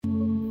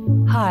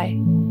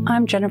Hi,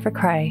 I'm Jennifer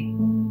Cray.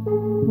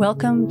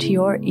 Welcome to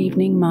your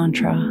evening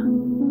mantra.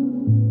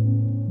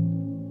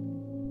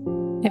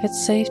 If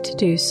it's safe to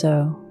do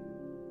so,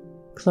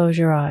 close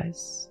your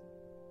eyes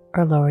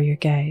or lower your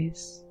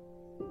gaze.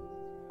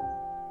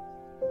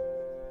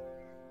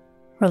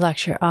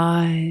 Relax your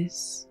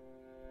eyes,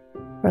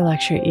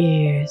 relax your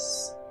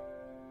ears,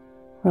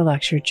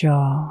 relax your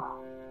jaw.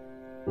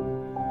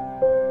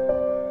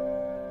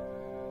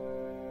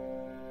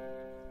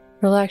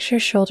 Relax your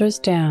shoulders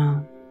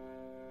down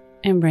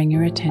and bring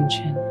your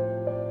attention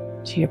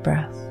to your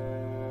breath.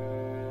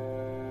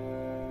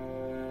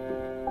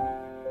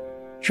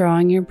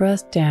 Drawing your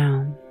breath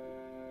down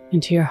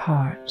into your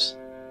heart.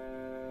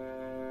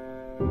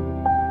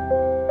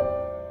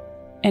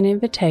 An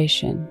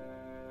invitation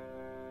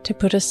to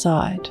put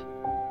aside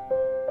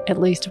at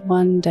least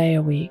one day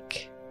a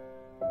week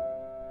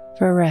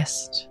for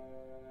rest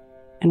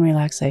and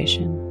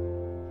relaxation.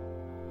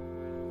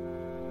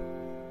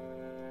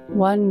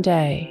 One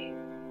day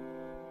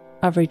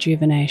of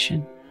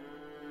rejuvenation.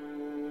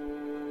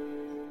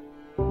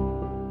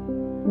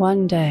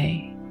 One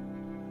day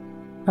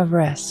of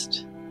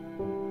rest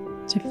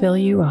to fill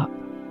you up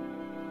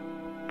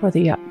for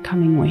the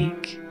upcoming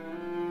week.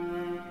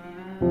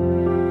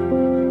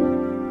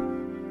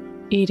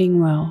 Eating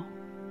well,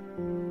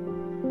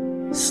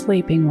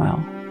 sleeping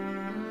well,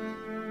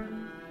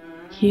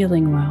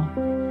 healing well,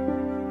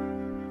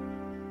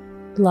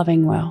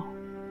 loving well.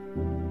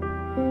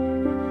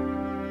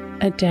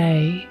 A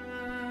day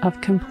of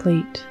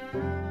complete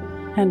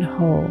and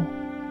whole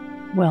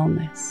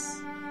wellness.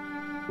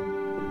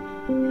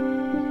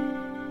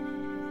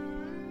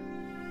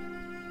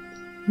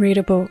 Read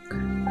a book.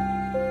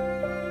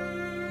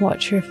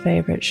 Watch your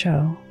favorite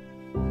show.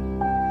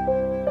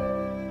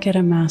 Get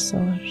a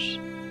massage.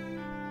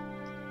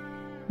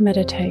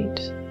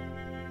 Meditate.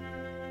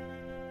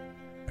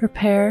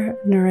 Prepare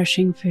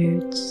nourishing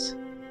foods.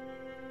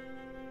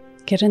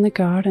 Get in the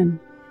garden.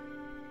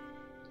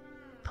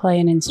 Play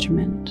an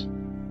instrument.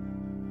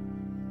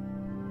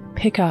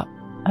 Pick up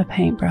a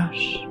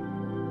paintbrush.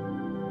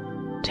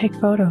 Take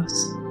photos.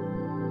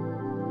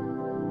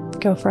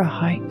 Go for a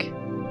hike.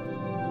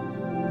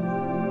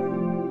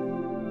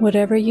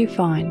 Whatever you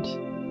find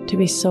to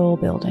be soul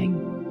building,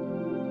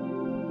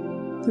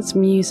 that's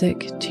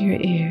music to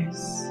your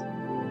ears,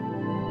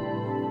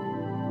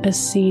 a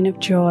scene of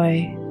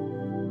joy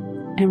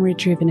and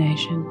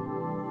rejuvenation.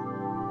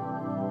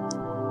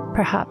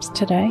 Perhaps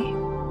today's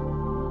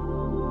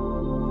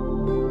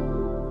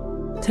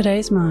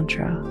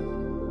mantra: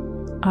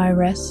 I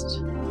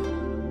rest,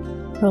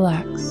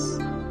 relax,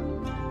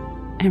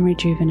 and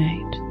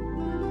rejuvenate.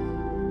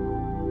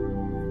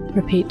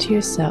 Repeat to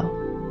yourself,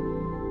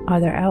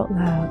 either out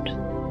loud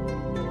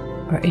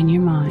or in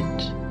your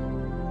mind: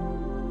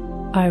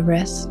 I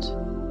rest,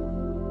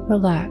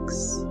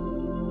 relax,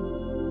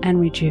 and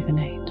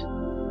rejuvenate.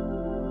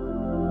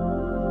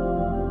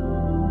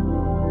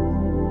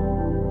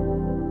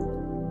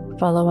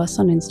 Follow us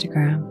on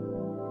Instagram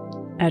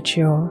at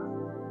Your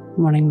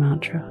Morning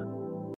Mantra.